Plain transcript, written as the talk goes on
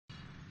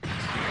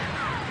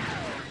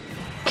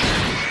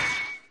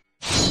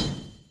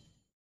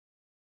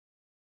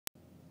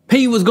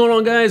Hey, what's going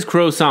on guys?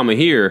 Krowcast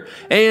here,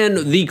 and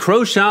the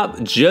Crow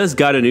Shop just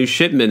got a new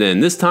shipment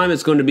in. This time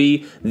it's going to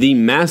be the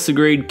Master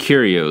Grade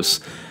Kyrios.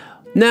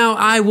 Now,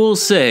 I will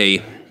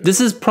say, this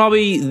is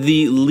probably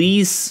the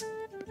least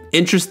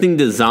interesting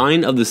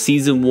design of the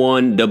Season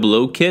 1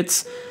 00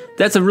 kits.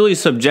 That's a really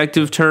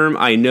subjective term,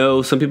 I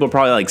know. Some people are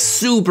probably like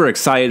super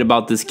excited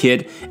about this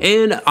kit,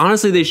 and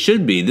honestly they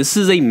should be. This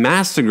is a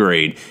Master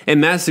Grade,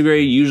 and Master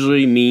Grade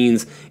usually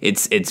means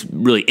it's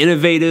really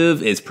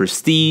innovative, it's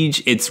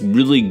prestige, it's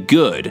really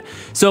good.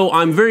 So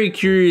I'm very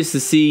curious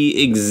to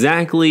see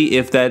exactly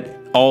if that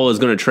all is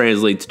going to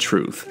translate to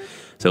truth.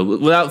 So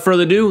without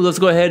further ado, let's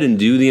go ahead and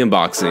do the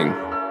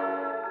unboxing.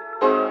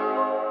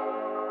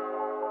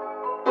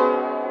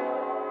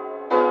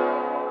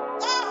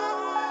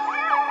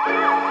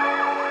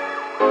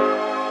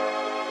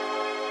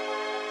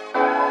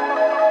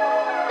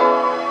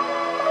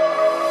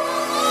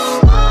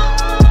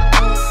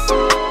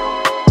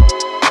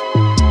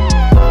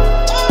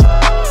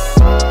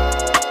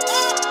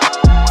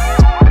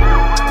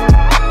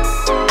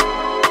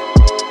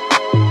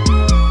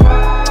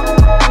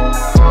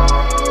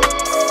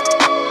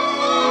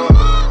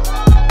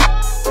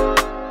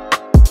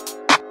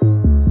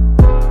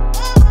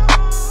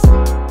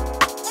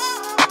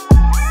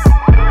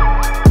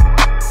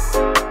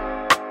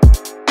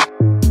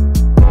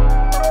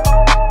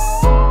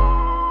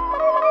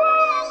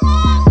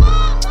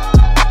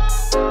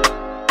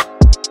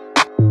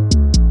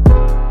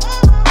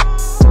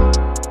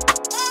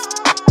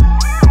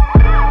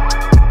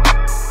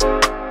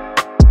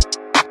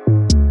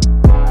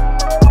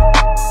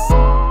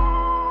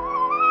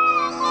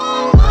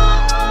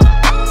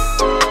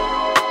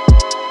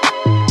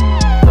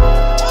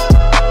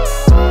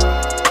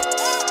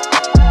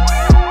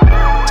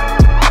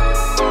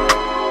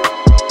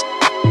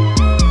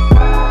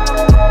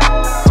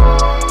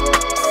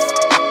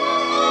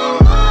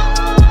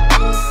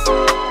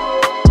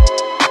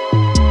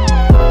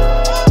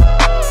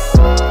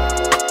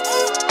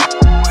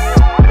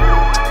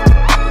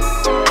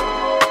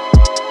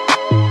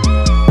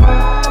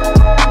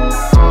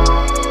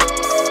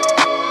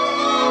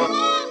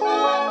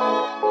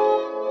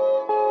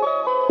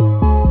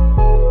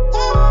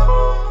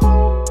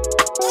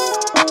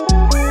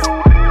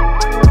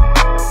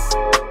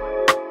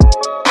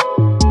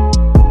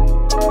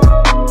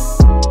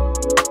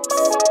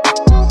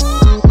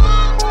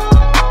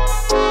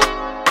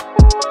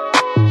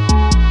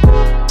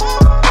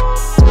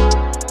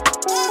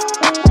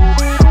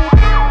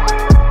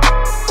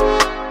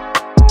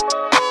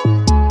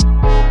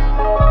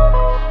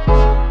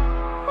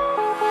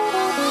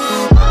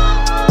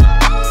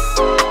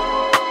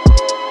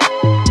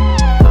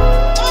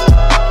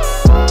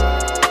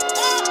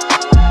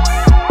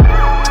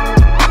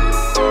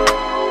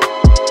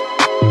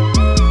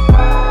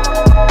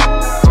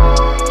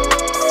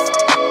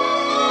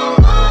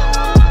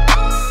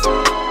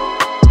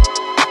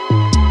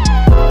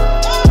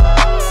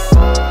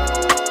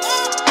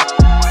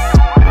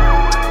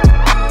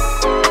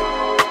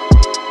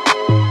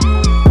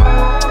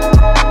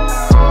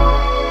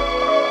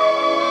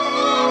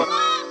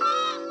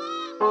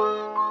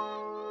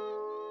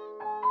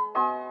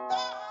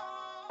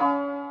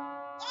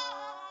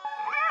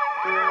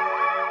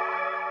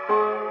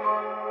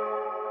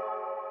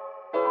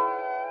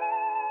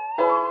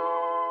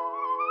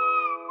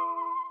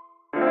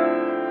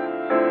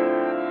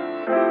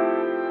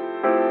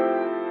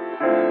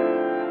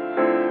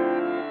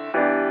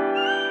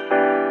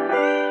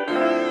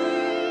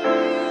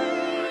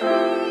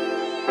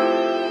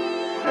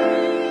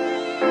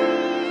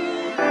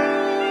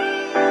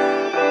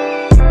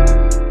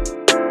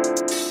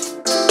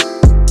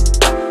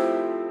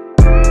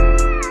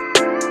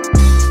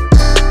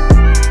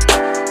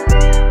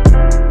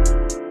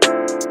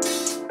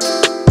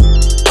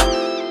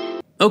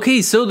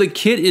 Okay, so the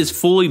kit is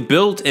fully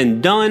built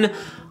and done.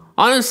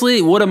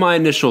 Honestly, what are my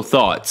initial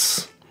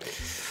thoughts?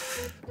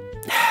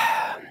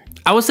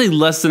 I would say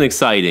less than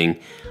exciting.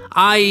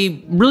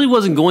 I really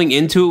wasn't going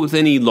into it with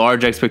any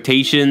large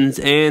expectations,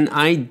 and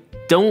I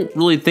don't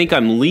really think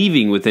I'm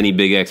leaving with any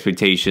big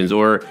expectations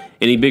or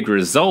any big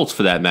results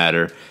for that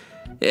matter.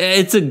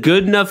 It's a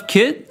good enough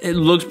kit. It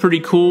looks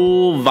pretty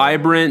cool,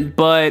 vibrant,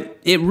 but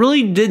it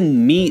really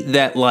didn't meet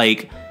that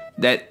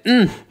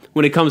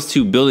when it comes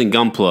to building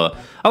Gunpla.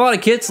 A lot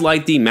of kits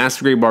like the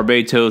Master Grade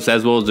Barbatos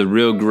as well as the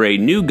Real Grade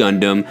New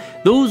Gundam,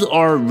 those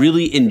are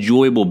really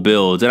enjoyable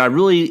builds, and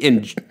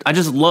I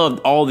just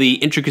loved all the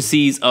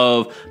intricacies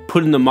of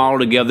putting the model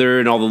together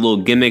and all the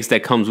little gimmicks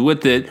that comes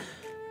with it.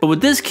 But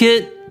with this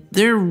kit,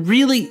 there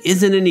really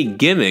isn't any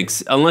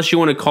gimmicks unless you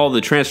want to call the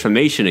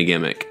transformation a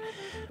gimmick.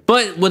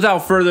 But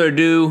without further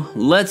ado,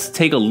 let's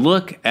take a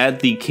look at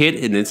the kit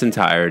in its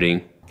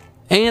entirety.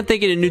 And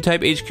thank you to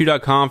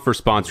NewTypeHQ.com for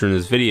sponsoring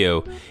this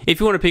video. If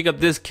you want to pick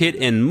up this kit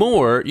and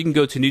more, you can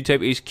go to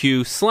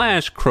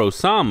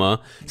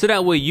NewTypeHQ/Krowsama, so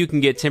that way you can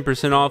get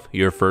 10% off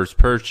your first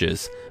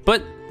purchase.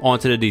 But on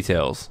to the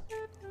details.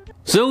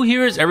 So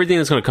here is everything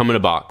that's going to come in a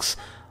box.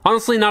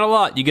 Honestly, not a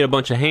lot. You get a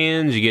bunch of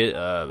hands, you get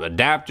an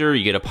adapter,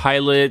 you get a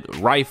pilot,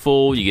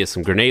 rifle, you get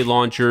some grenade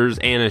launchers,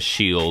 and a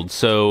shield.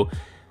 So,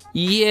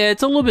 yeah,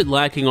 it's a little bit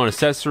lacking on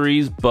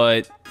accessories,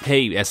 but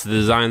hey, that's the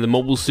design of the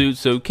mobile suit,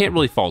 so can't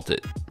really fault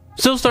it.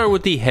 So starting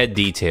with the head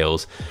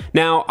details.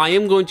 Now, I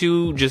am going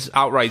to just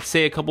outright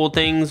say a couple of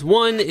things.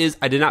 One is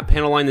I did not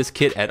panel line this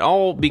kit at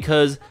all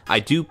because I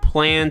do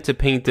plan to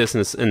paint this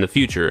in the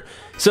future.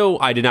 So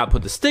I did not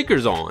put the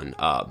stickers on.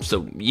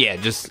 So yeah,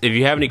 just if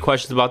you have any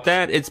questions about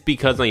that, it's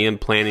because I am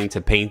planning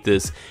to paint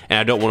this and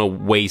I don't want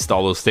to waste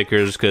all those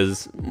stickers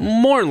because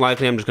more than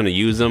likely I'm just going to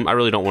use them. I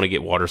really don't want to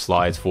get water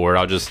slides for it.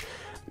 I'll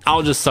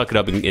just suck it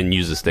up and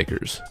use the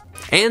stickers.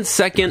 And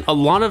second, a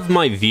lot of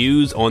my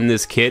views on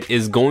this kit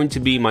is going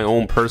to be my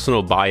own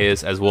personal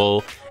bias as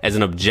well as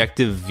an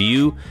objective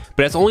view,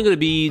 but that's only going to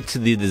be to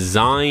the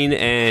design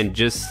and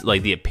just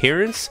like the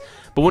appearance.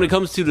 But when it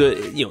comes to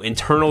the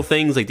internal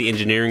things like the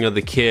engineering of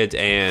the kit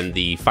and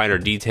the finer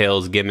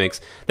details, gimmicks,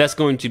 that's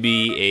going to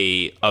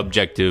be a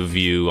objective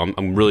view.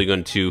 I'm really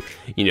going to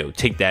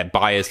take that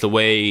bias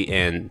away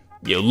and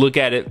look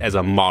at it as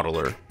a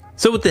modeler.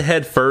 So with the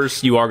head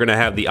first, you are going to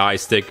have the eye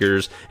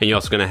stickers, and you're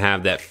also going to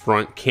have that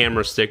front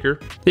camera sticker.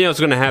 Then you're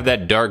also going to have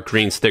that dark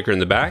green sticker in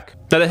the back.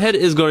 Now the head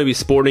is going to be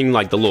sporting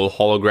like the little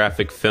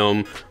holographic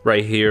film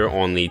right here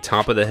on the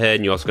top of the head,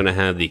 and you're also going to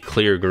have the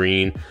clear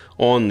green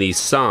on the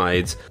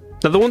sides.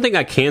 Now the one thing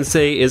I can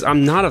say is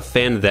I'm not a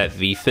fan of that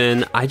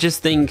V-fin. I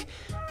just think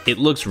it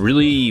looks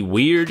really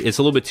weird. It's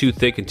a little bit too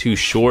thick and too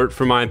short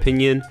for my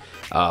opinion.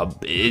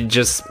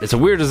 It's a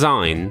weird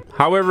design.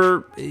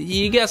 However,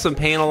 you got some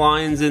panel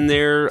lines in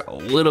there a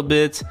little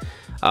bit,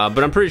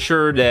 but I'm pretty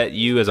sure that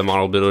you as a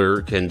model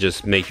builder can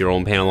just make your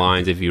own panel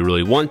lines if you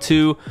really want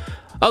to.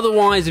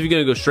 Otherwise, if you're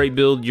gonna go straight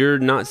build, you're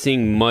not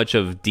seeing much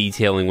of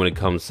detailing when it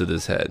comes to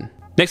this head.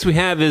 Next we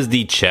have is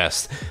the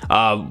chest.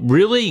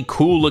 Really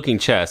cool looking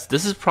chest.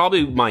 This is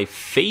probably my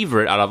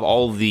favorite out of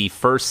all the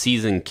first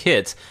season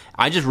kits.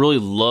 I just really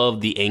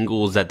love the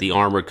angles that the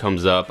armor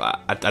comes up.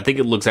 I think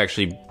it looks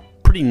actually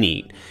pretty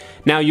neat.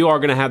 Now you are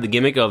going to have the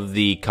gimmick of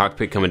the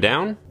cockpit coming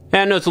down.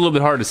 And I know it's a little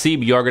bit hard to see,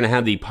 but you are going to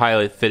have the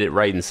pilot fitted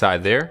right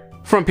inside there.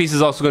 Front piece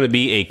is also going to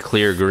be a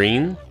clear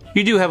green.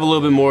 You do have a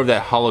little bit more of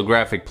that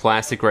holographic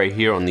plastic right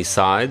here on the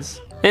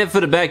sides. And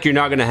for the back, you're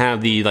not going to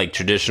have the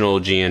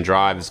traditional GN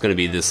drive. It's going to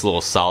be this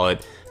little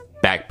solid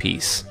back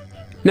piece.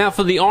 Now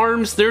for the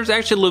arms, there's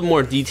actually a little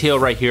more detail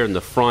right here in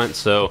the front,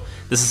 so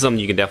this is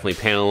something you can definitely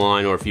panel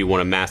line, or if you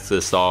want to mask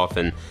this off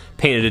and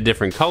paint it a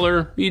different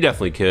color, you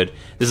definitely could.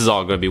 This is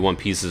all going to be one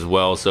piece as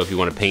well, so if you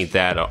want to paint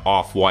that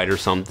off-white or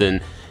something,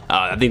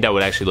 I think that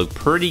would actually look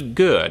pretty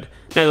good.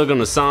 Now look on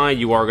the side,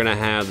 you are going to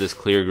have this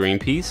clear green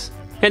piece,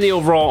 and the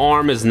overall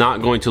arm is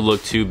not going to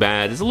look too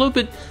bad. It's a little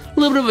bit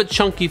of a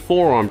chunky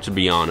forearm, to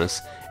be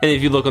honest. And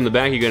if you look on the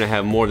back, you're going to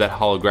have more of that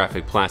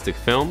holographic plastic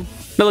film.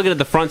 Now looking at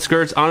the front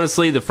skirts,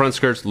 honestly, the front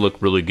skirts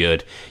look really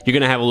good. You're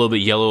going to have a little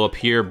bit yellow up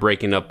here,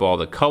 breaking up all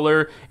the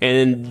color,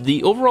 and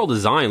the overall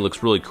design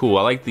looks really cool.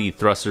 I like the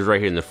thrusters right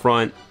here in the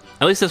front.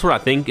 At least that's what I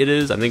think it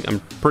is.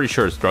 I'm pretty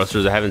sure it's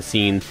thrusters. I haven't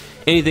seen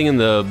anything in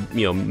the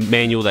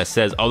manual that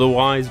says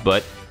otherwise,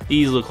 but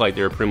these look like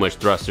they're pretty much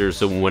thrusters,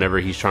 so whenever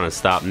he's trying to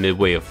stop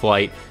midway of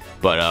flight.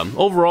 But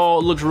overall,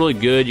 it looks really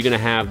good. You're going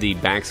to have the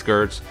back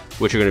skirts,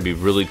 which are going to be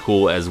really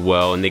cool as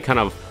well, and they kind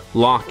of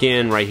lock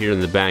in right here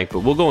in the back, but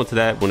we'll go into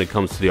that when it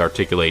comes to the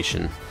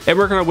articulation. And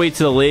working our way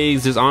to the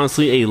legs, there's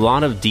honestly a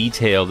lot of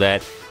detail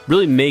that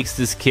really makes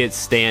this kit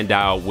stand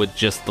out with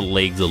just the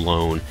legs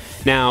alone.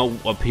 Now,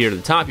 up here at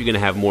the top, you're going to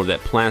have more of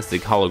that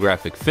plastic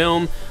holographic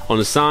film. On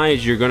the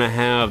sides, you're going to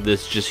have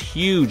this just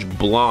huge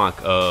block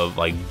of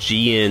like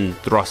GN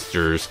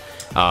thrusters.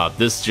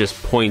 This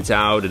just points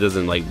out, it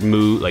doesn't like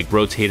move, like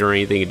rotate or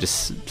anything, it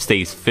just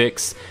stays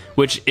fixed,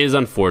 which is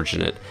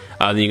unfortunate.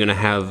 Then you're going to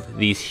have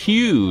these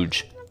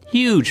huge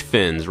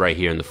fins right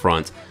here in the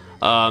front.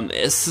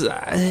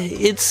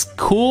 It's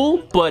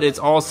cool, but it's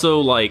also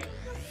like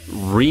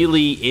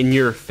really in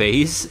your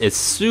face. It's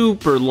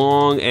super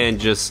long and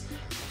just,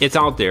 it's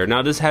out there.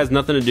 Now this has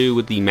nothing to do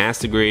with the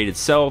master grade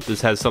itself.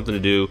 This has something to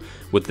do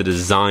with the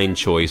design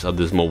choice of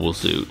this mobile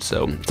suit.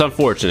 So it's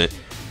unfortunate.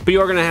 But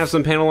you are going to have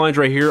some panel lines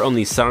right here on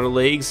the side of the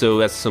legs, so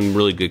that's some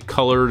really good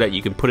color that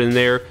you can put in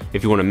there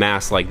if you want to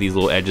mask like these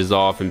little edges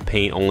off and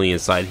paint only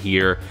inside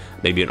here,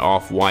 maybe an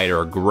off-white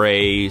or a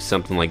gray,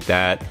 something like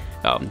that.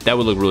 That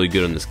would look really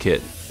good on this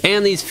kit.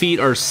 And these feet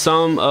are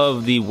some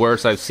of the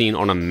worst I've seen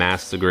on a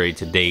master grade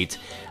to date.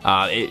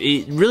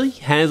 It really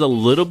has a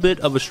little bit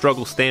of a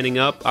struggle standing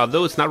up,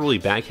 although it's not really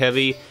back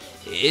heavy.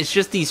 It's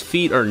just these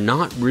feet are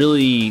not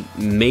really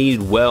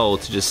made well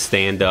to just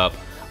stand up.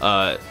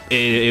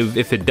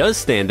 If it does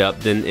stand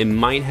up, then it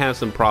might have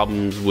some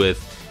problems with,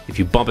 if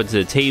you bump into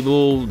the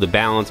table, the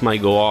balance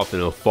might go off and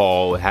it'll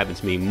fall. It happened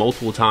to me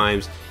multiple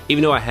times,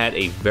 even though I had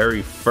a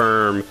very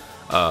firm,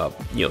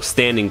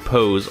 standing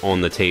pose on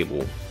the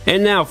table.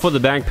 And now for the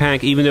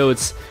backpack, even though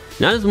it's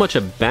not as much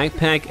a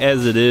backpack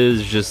as it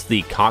is just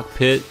the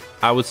cockpit,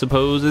 I would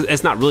suppose.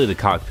 It's not really the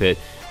cockpit,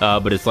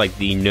 but it's like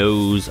the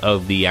nose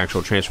of the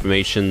actual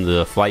transformation,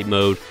 the flight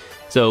mode.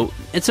 So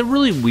it's a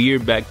really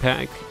weird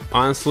backpack,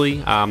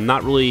 honestly. I'm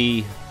not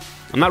really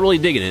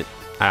digging it.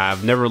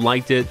 I've never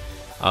liked it.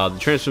 The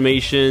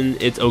transformation,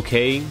 it's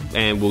okay,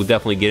 and we'll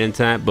definitely get into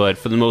that, but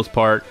for the most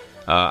part,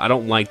 I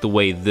don't like the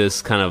way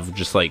this kind of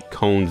just like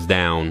cones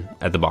down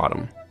at the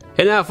bottom.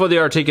 And now for the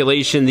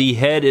articulation, the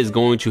head is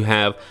going to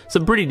have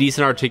some pretty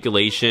decent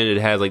articulation. It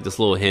has like this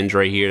little hinge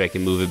right here that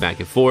can move it back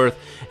and forth.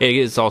 And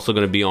it's also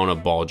going to be on a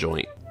ball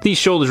joint. These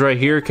shoulders right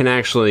here can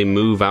actually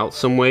move out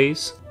some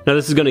ways. Now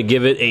this is going to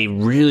give it a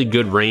really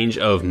good range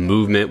of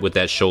movement with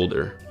that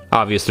shoulder.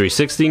 Obvious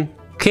 360,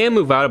 can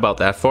move out about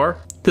that far.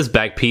 This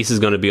back piece is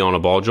going to be on a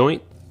ball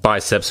joint.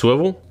 Bicep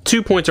swivel,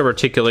 2 points of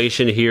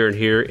articulation here and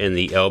here in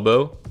the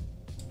elbow.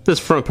 This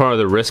front part of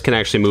the wrist can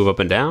actually move up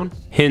and down.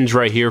 Hinge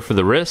right here for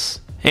the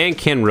wrist, and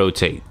can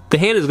rotate. The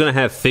hand is going to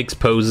have fixed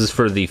poses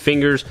for the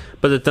fingers,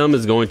 but the thumb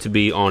is going to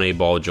be on a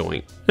ball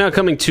joint. Now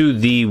coming to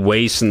the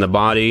waist and the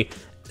body,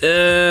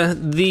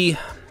 the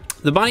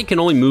body can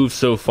only move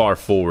so far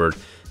forward.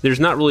 There's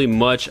not really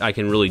much I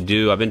can really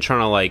do. I've been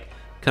trying to like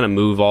kind of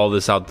move all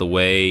this out the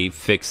way,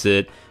 fix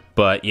it,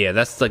 but yeah,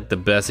 that's like the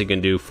best it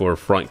can do for a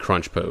front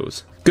crunch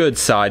pose. Good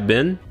side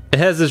bend. It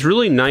has this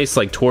really nice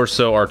like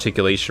torso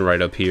articulation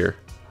right up here,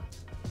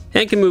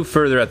 and can move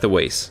further at the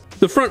waist.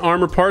 The front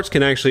armor parts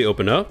can actually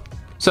open up.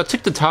 So I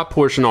took the top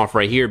portion off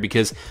right here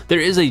because there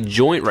is a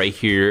joint right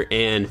here,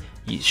 and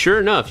sure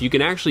enough, you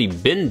can actually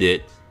bend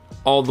it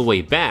all the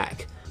way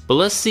back. But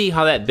let's see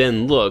how that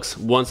bend looks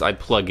once I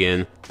plug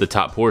in the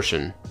top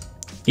portion.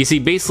 You see,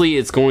 basically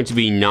it's going to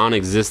be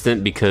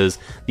non-existent because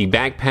the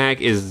backpack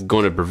is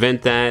going to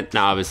prevent that.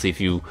 Now obviously if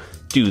you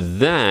do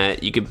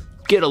that, you could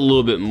get a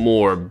little bit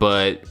more,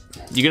 but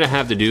you're gonna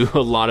have to do a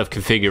lot of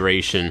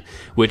configuration,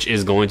 which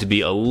is going to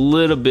be a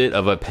little bit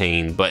of a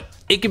pain, but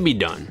it can be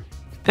done.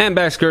 And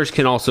back skirts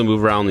can also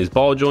move around these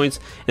ball joints.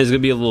 There's gonna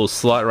be a little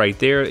slot right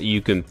there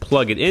you can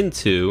plug it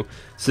into,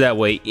 so that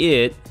way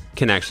it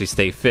can actually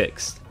stay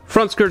fixed.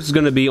 Front skirts is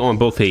gonna be on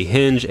both a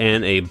hinge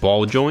and a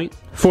ball joint.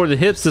 For the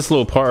hips, this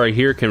little part right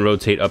here can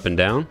rotate up and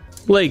down.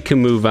 Leg can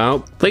move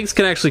out. Legs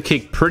can actually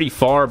kick pretty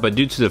far, but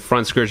due to the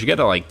front skirts, you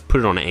gotta like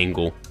put it on an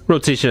angle.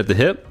 Rotation at the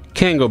hip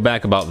can go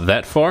back about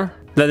that far.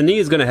 Now the knee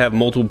is going to have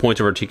multiple points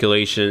of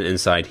articulation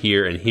inside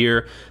here and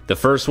here. The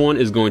first one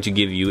is going to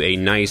give you a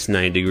nice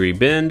 90-degree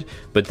bend,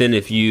 but then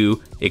if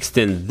you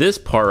extend this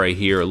part right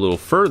here a little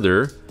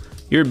further,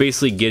 you're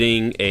basically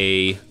getting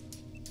a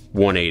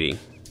 180.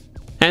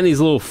 And these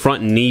little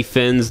front knee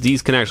fins,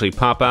 these can actually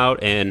pop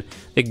out and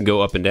they can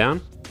go up and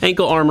down.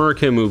 Ankle armor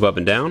can move up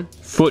and down.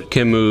 Foot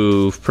can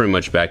move pretty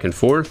much back and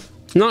forth.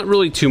 Not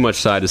really too much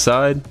side to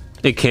side.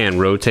 It can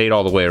rotate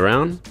all the way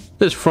around.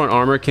 This front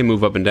armor can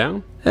move up and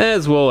down,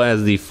 as well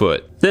as the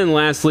foot. Then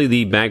lastly,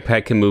 the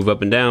backpack can move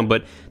up and down,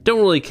 but don't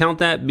really count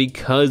that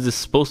because it's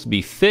supposed to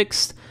be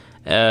fixed,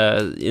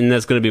 and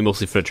that's going to be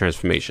mostly for the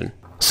transformation.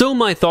 So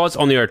my thoughts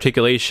on the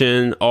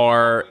articulation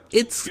are,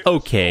 it's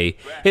okay.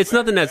 It's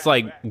nothing that's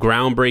like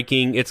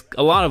groundbreaking. It's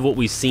a lot of what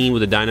we've seen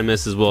with the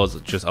Dynamis as well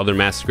as just other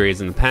Masquerades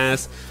in the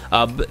past.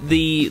 But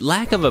the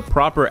lack of a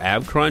proper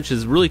ab crunch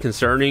is really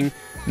concerning.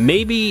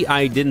 Maybe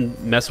I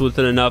didn't mess with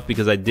it enough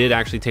because I did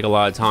actually take a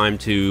lot of time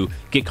to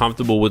get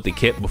comfortable with the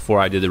kit before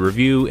I did the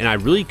review, and I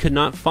really could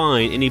not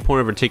find any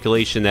point of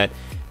articulation that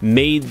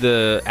made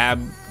the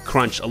ab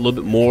crunch a little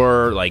bit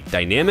more like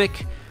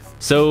dynamic.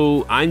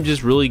 So I'm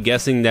just really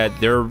guessing that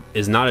there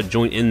is not a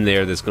joint in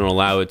there that's going to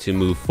allow it to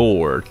move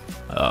forward.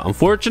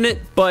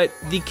 Unfortunate, but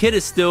the kit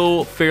is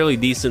still fairly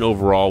decent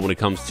overall when it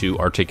comes to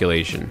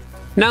articulation.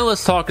 Now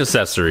let's talk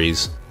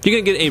accessories. You're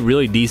going to get a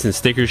really decent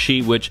sticker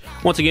sheet, which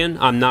once again,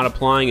 I'm not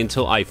applying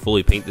until I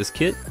fully paint this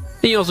kit.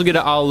 Then you also get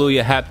an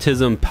Alleluia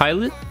Haptism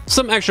Pilot.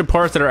 Some extra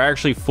parts that are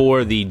actually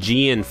for the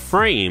GN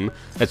frame.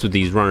 That's what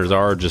these runners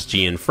are, just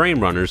GN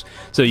frame runners.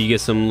 So you get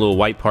some little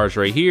white parts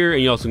right here,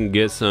 and you also can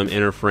get some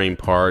inner frame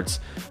parts,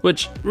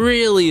 which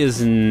really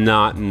is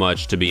not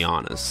much, to be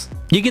honest.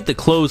 You get the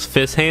closed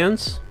fist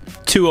hands,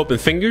 2 open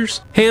fingers,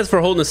 hands for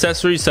holding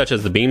accessories such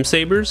as the beam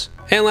sabers,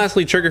 and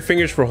lastly trigger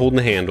fingers for holding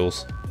the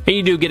handles. And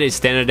you do get a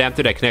stand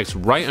adapter that connects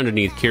right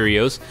underneath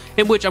Kyrios,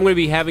 in which I'm going to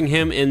be having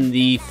him in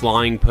the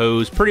flying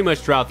pose pretty much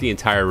throughout the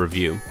entire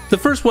review. The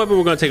first weapon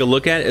we're going to take a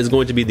look at is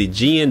going to be the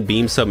GN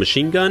Beam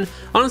Submachine Gun.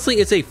 Honestly,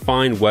 it's a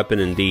fine weapon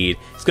indeed.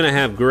 It's going to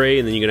have gray,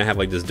 and then you're going to have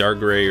like this dark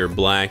gray or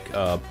black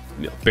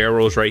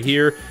barrels right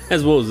here,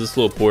 as well as this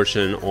little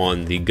portion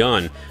on the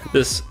gun.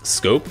 This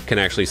scope can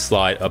actually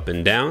slide up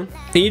and down.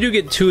 And you do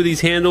get 2 of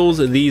these handles,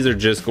 and these are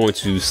just going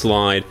to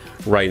slide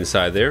right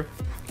inside there.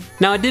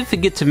 Now I did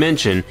forget to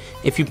mention,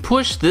 if you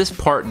push this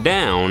part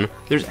down,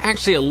 there's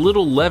actually a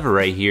little lever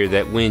right here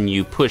that when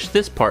you push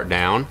this part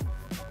down,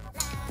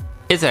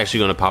 it's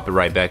actually going to pop it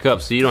right back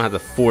up, so you don't have to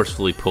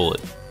forcefully pull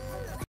it.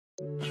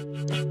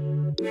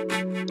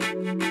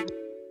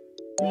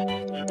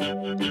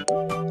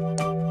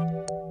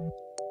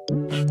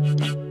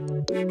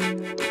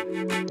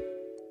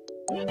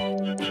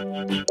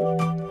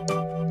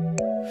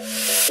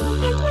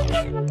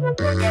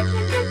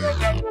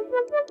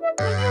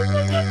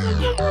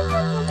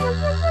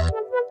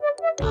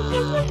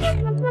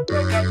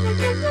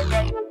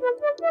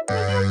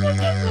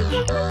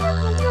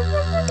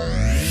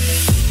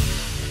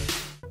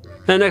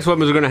 The next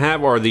weapons we're going to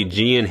have are the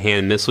GN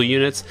hand missile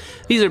units.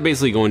 These are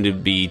basically going to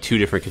be two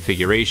different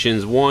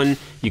configurations. One,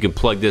 you can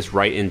plug this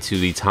right into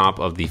the top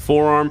of the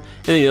forearm,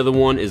 and the other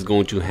one is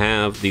going to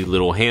have the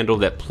little handle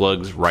that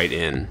plugs right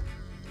in.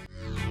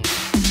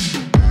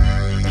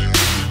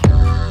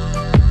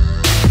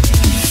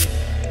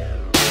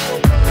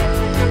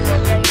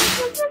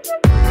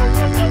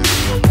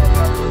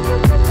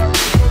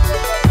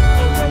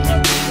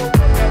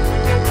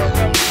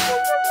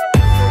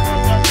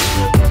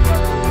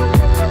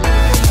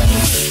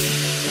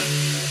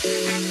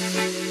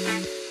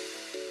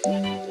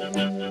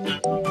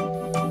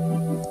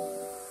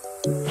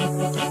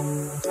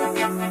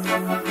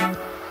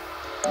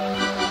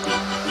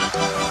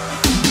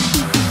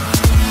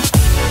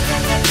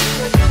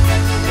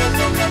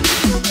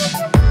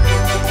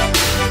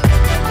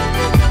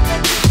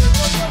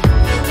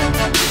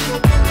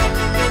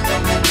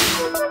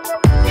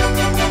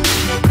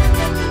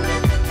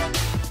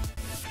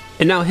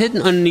 And now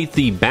hidden underneath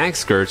the back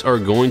skirts are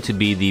going to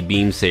be the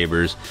beam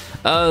sabers.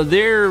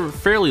 They're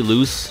fairly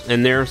loose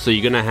in there, so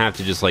you're gonna have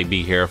to just like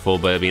be careful.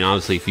 But I mean,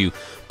 obviously, if you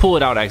pull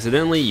it out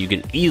accidentally, you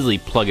can easily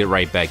plug it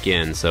right back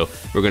in. So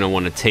we're gonna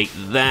want to take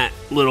that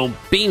little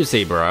beam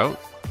saber out,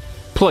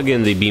 plug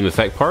in the beam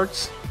effect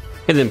parts,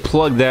 and then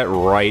plug that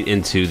right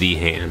into the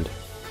hand.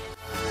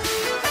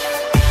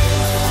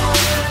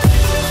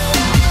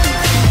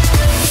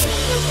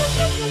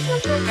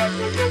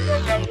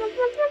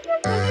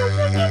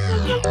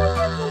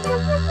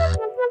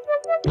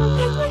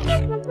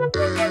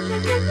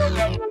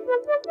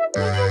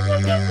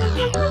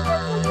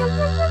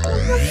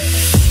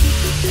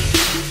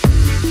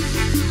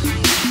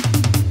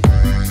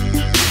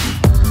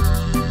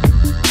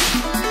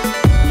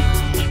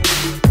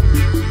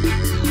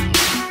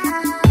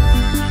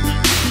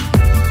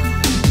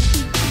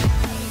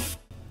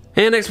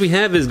 And next we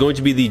have is going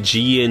to be the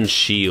GN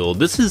shield.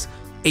 This is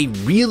a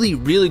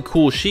really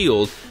cool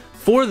shield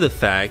for the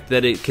fact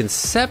that it can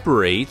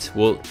separate.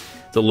 Well,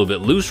 it's a little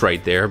bit loose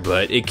right there,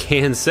 but it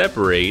can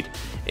separate,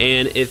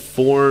 and it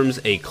forms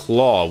a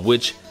claw,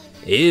 which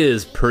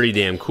is pretty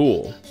damn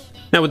cool.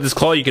 Now with this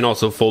claw, you can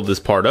also fold this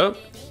part up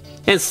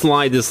and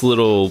slide this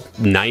little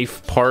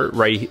knife part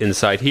right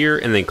inside here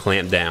and then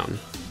clamp down.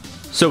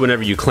 So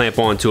whenever you clamp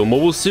onto a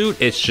mobile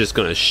suit, it's just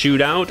gonna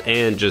shoot out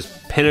and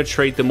just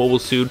penetrate the mobile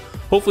suit,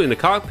 hopefully in the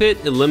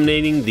cockpit,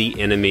 eliminating the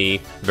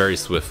enemy very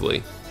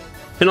swiftly.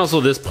 And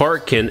also this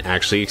part can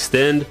actually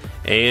extend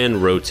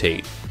and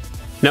rotate.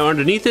 Now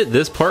underneath it,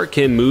 this part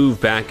can move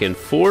back and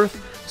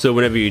forth, so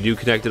whenever you do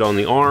connect it on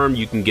the arm,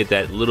 you can get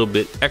that little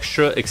bit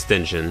extra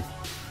extension.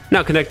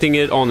 Now connecting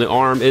it on the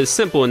arm is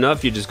simple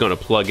enough. You're just gonna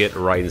plug it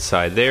right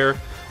inside there,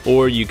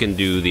 or you can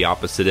do the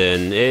opposite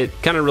end.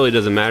 It kind of really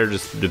doesn't matter,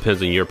 just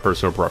depends on your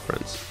personal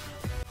preference.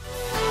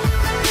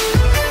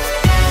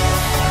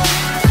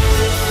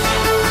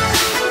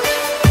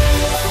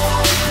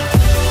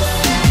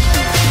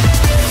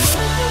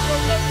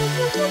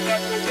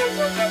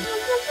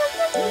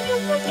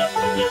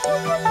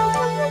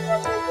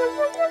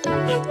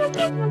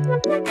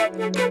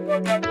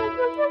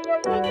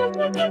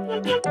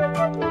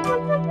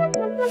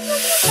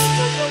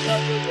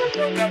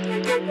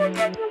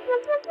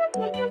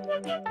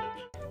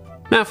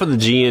 Now for the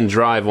GN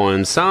drive on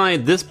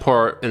inside, this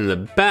part in the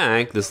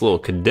back, this little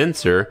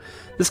condenser,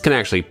 this can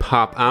actually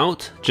pop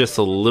out just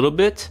a little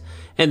bit,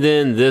 and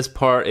then this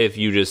part, if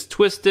you just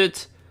twist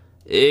it,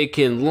 it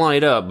can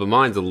light up, but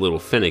mine's a little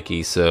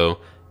finicky, so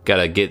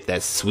gotta get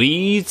that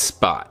sweet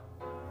spot.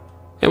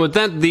 And with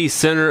that, the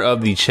center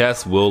of the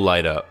chest will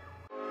light up.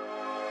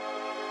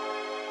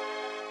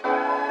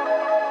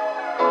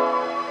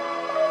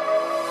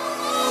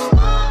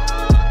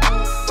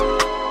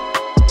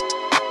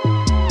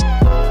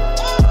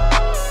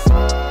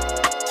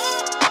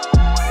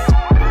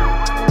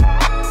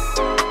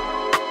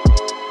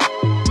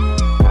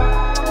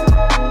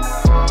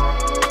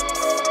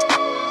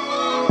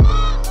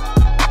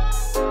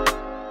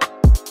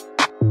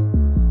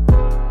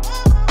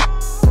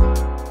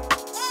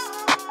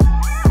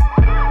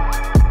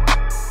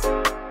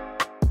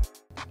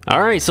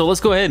 Alright, so let's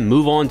go ahead and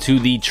move on to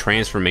the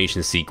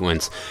transformation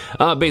sequence.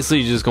 Basically,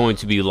 you're just going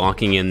to be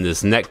locking in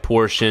this neck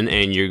portion,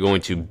 and you're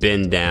going to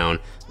bend down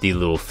the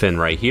little fin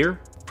right here.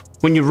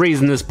 When you're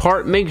raising this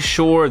part, make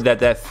sure that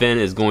that fin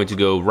is going to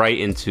go right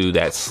into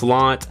that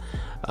slot,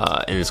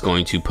 and it's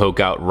going to poke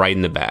out right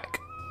in the back.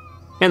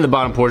 And the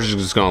bottom portion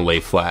is just going to lay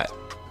flat.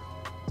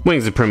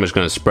 Wings are pretty much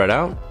going to spread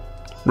out.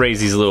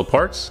 Raise these little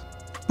parts.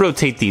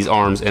 Rotate these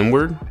arms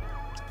inward.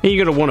 And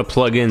you're going to want to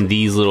plug in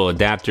these little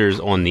adapters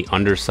on the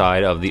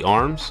underside of the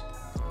arms.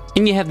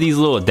 And you have these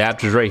little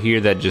adapters right here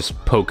that just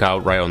poke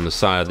out right on the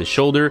side of the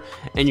shoulder.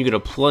 And you're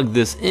going to plug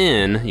this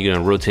in, you're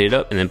going to rotate it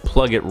up and then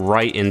plug it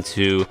right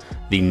into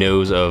the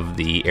nose of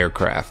the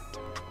aircraft.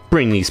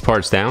 Bring these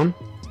parts down,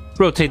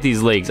 rotate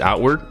these legs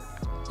outward.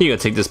 You're going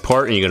to take this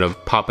part and you're going to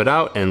pop it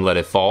out and let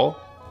it fall.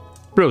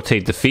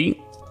 Rotate the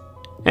feet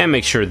and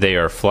make sure they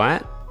are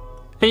flat.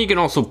 And you can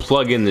also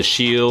plug in the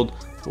shield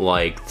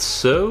like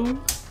so.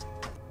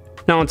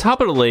 Now on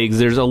top of the legs,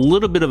 there's a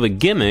little bit of a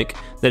gimmick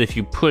that if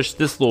you push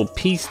this little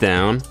piece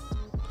down,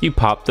 you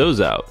pop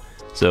those out.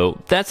 So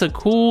that's a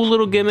cool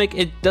little gimmick.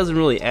 It doesn't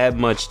really add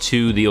much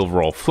to the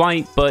overall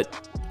flight,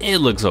 but it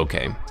looks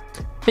okay.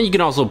 And you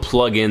can also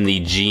plug in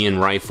the GN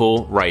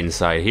rifle right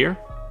inside here.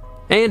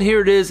 And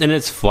here it is in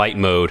its flight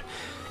mode.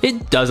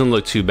 It doesn't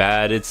look too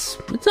bad. It's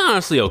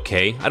honestly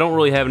okay. I don't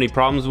really have any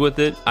problems with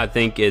it. I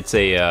think it's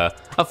a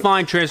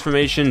fine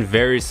transformation,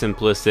 very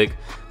simplistic.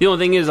 The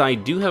only thing is I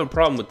do have a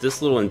problem with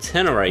this little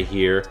antenna right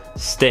here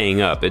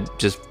staying up. It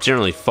just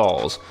generally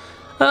falls.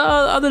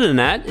 Other than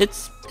that,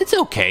 it's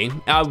okay.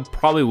 I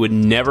probably would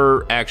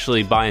never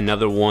actually buy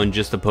another one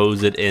just to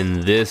pose it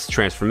in this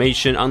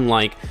transformation.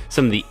 Unlike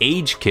some of the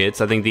Age kits,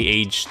 I think the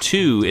Age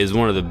 2 is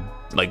one of the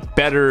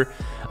better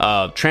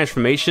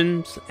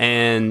transformations,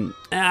 and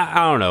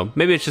I don't know,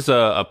 maybe it's just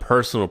a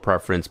personal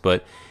preference,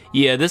 but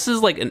yeah, this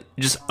is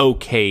just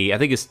okay. I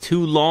think it's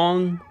too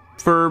long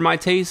for my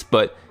taste,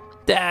 but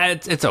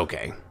it's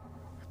okay.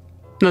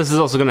 This is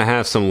also going to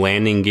have some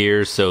landing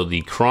gears, so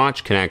the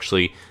crotch can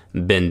actually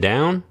bend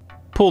down,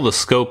 pull the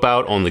scope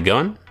out on the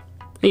gun,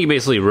 and you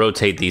basically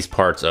rotate these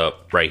parts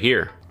up right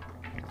here.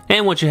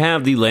 And once you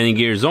have the landing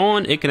gears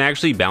on, it can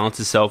actually balance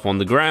itself on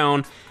the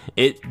ground.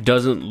 It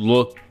doesn't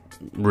look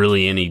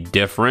really any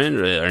different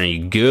or any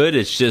good.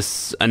 It's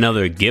just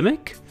another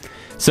gimmick.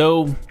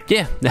 So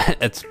yeah,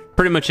 that's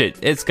pretty much it.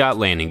 It's got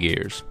landing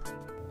gears.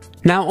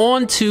 Now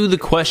on to the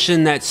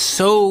question that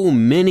so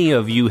many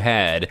of you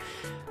had.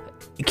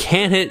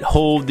 Can it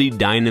hold the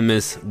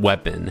Dynamis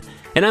weapon?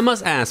 And I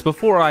must ask,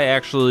 before I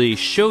actually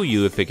show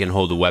you if it can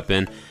hold the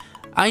weapon,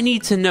 I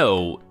need to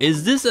know,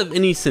 is this of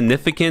any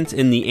significance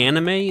in the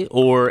anime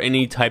or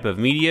any type of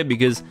media?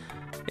 Because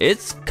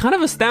it's kind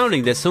of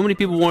astounding that so many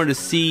people wanted to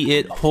see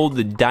it hold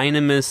the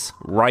Dynamis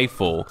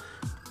rifle.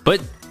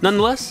 But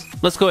nonetheless,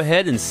 let's go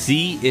ahead and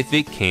see if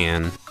it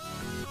can.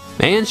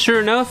 And sure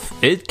enough,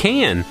 it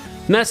can.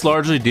 And that's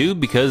largely due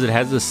because it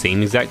has the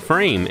same exact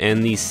frame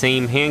and the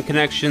same hand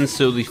connections,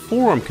 so the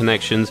forearm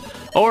connections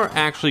are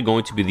actually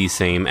going to be the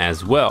same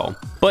as well.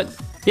 But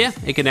yeah,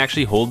 it can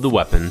actually hold the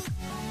weapon.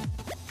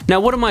 Now,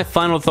 what are my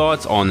final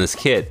thoughts on this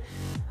kit?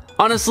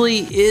 Honestly,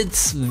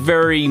 it's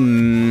very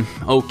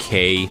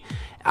okay.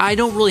 I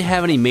don't really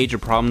have any major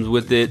problems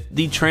with it.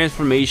 The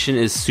transformation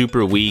is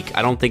super weak.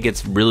 I don't think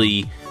it's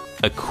really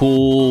a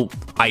cool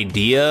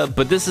idea,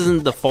 but this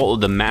isn't the fault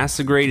of the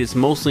master grade. It's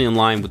mostly in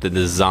line with the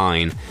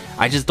design.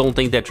 I just don't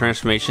think that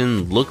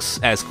transformation looks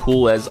as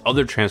cool as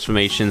other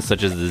transformations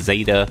such as the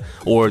Zeta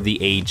or the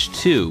Age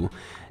 2.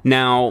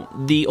 Now,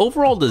 the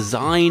overall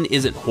design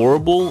isn't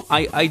horrible.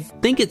 I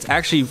think it's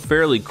actually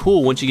fairly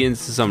cool once you get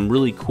into some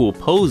really cool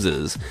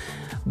poses.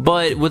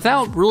 But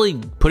without really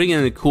putting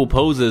in the cool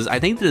poses, I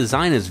think the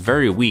design is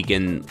very weak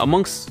and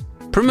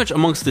pretty much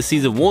amongst the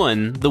season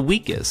 1, the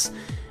weakest.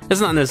 That's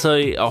not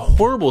necessarily a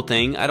horrible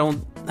thing. I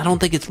don't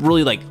think it's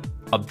really like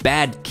a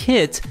bad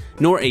kit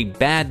nor a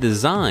bad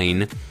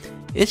design.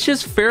 It's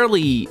just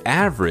fairly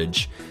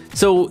average.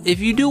 So if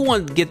you do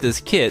want to get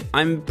this kit,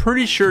 I'm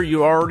pretty sure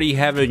you already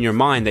have it in your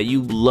mind that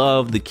you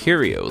love the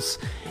Kyrios.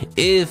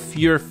 If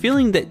you're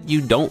feeling that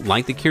you don't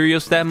like the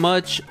Kyrios that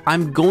much,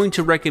 I'm going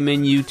to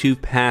recommend you to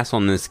pass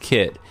on this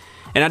kit.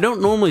 And I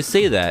don't normally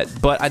say that,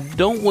 but I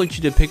don't want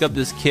you to pick up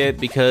this kit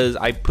because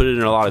I put it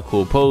in a lot of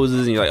cool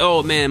poses and you're like,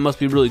 oh man, it must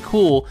be really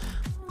cool.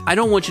 I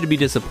don't want you to be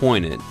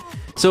disappointed.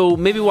 So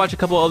maybe watch a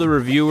couple other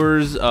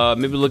reviewers,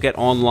 maybe look at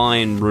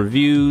online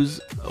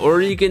reviews,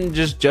 or you can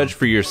just judge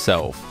for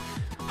yourself.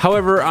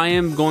 However, I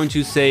am going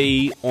to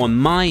say on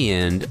my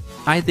end,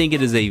 I think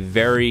it is a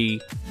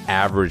very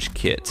average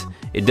kit.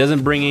 It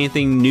doesn't bring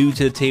anything new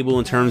to the table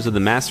in terms of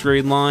the master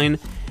grade line,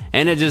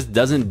 and it just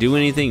doesn't do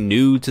anything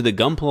new to the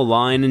McGunpla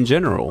line in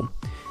general.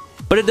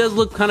 But it does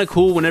look kind of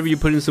cool whenever you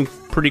put in some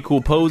pretty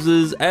cool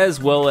poses,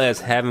 as well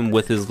as have him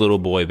with his little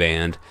boy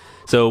band.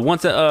 So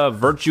once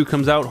Virtue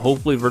comes out,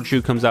 hopefully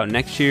Virtue comes out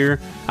next year,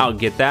 I'll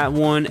get that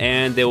one,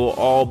 and they will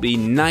all be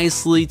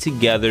nicely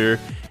together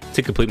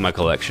to complete my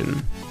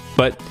collection.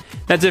 But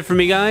that's it for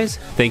me, guys.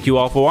 Thank you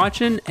all for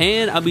watching,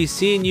 and I'll be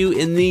seeing you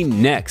in the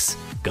next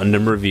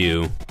Gundam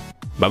review.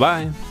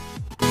 Bye-bye.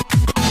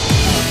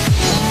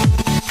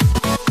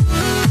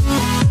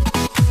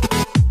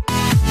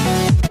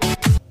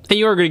 And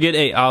you are going to get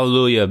a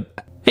hallelujah.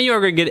 And you are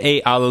going to get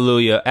a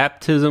hallelujah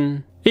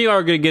baptism. And you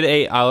are going to get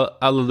a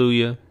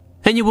hallelujah.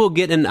 And you will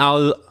get an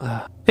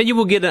hallelujah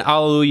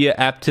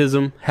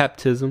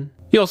baptism.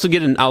 You also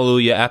get an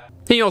hallelujah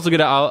and you also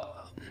get a